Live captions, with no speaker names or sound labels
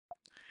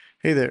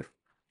Hey there.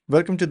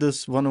 Welcome to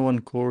this 101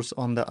 course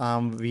on the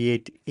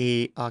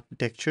ARMv8-A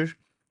architecture.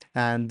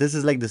 And this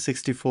is like the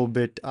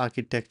 64-bit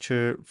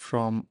architecture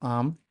from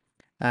ARM.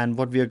 And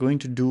what we are going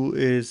to do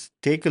is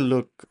take a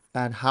look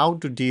at how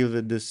to deal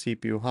with this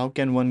CPU. How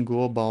can one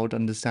go about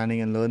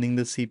understanding and learning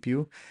the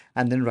CPU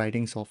and then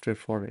writing software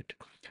for it?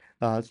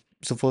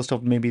 So first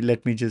off, maybe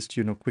let me just,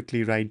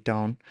 quickly write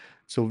down.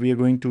 So we are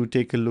going to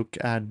take a look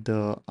at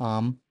the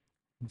ARM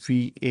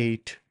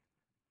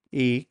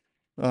v8-A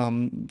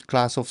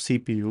class of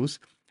CPUs.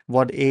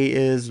 What A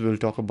is, we'll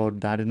talk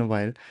about that in a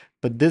while.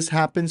 But this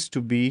happens to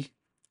be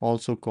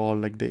also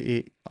called like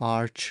the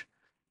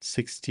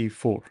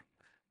ARCH64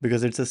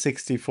 because it's a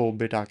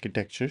 64-bit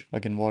architecture.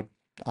 Again, what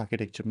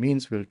architecture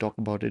means, we'll talk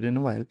about it in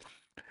a while.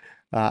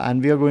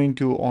 And we are going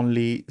to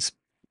only,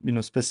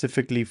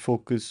 specifically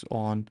focus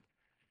on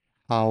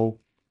how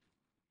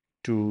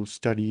to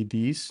study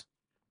these,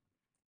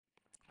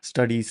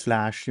 study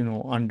slash,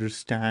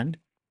 understand.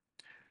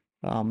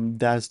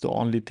 That's the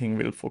only thing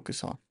we'll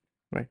focus on,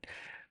 right?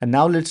 And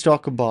now let's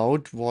talk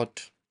about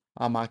what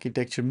ARM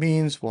architecture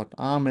means, what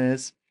ARM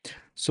is.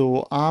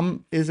 So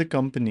ARM is a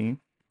company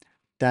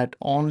that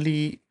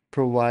only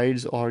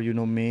provides or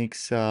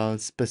makes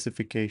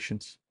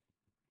specifications,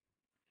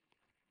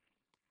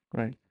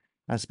 right?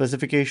 And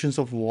specifications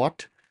of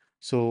what?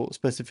 So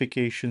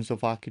specifications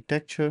of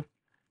architecture,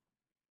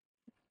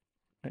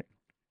 right?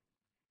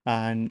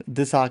 And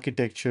this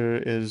architecture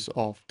is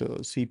of the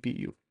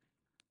CPU.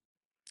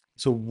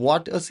 So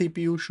what a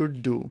CPU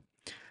should do,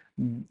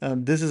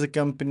 this is a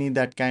company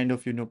that kind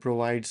of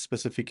provides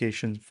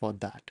specifications for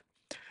that.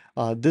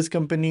 This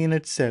company in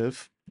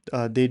itself,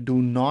 they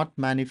do not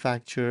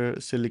manufacture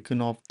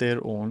silicon of their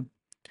own,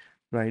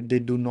 right? They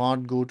do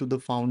not go to the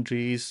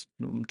foundries,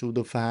 to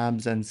the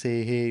fabs and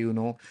say, hey,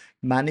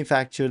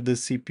 manufacture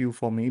this CPU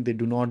for me. They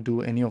do not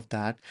do any of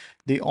that.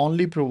 They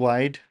only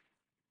provide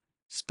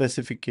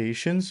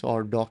specifications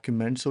or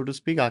documents, so to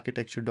speak,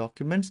 architecture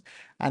documents.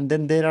 And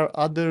then there are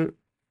other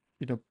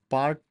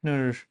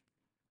partner.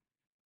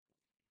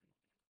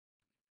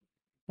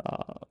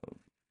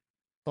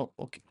 Oh,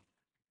 okay.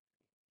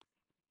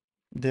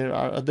 There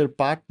are other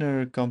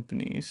partner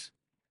companies,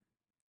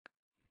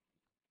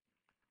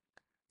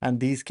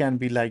 and these can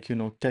be like,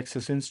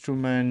 Texas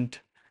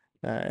Instrument,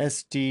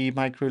 ST,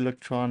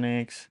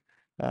 Microelectronics,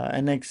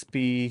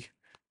 NXP,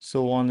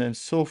 so on and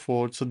so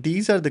forth. So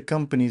these are the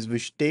companies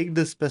which take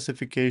the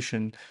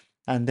specification,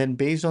 and then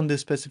based on this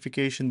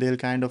specification, they'll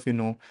kind of,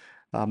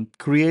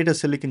 create a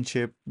silicon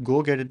chip,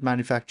 go get it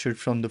manufactured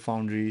from the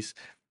foundries,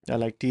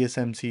 like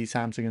TSMC,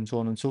 Samsung, and so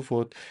on and so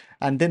forth.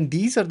 And then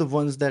these are the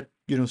ones that,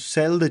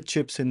 sell the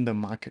chips in the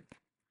market.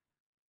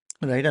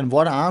 Right. And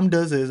what ARM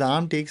does is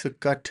ARM takes a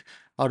cut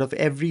out of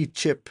every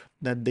chip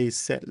that they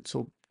sell.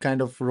 So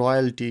kind of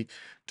royalty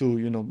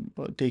to,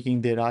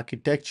 taking their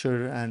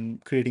architecture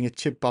and creating a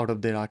chip out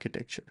of their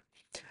architecture.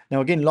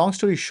 Now, again, long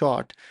story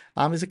short,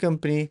 ARM is a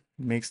company,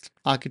 makes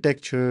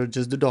architecture,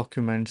 just the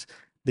documents.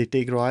 They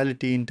take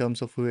royalty in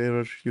terms of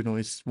whoever,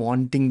 is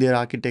wanting their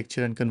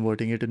architecture and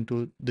converting it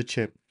into the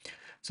chip.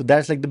 So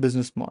that's like the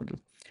business model.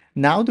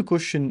 Now the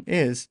question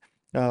is,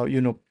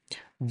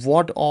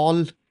 what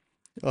all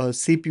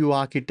CPU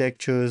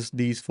architectures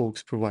these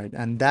folks provide,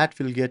 and that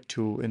we'll get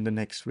to in the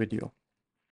next video.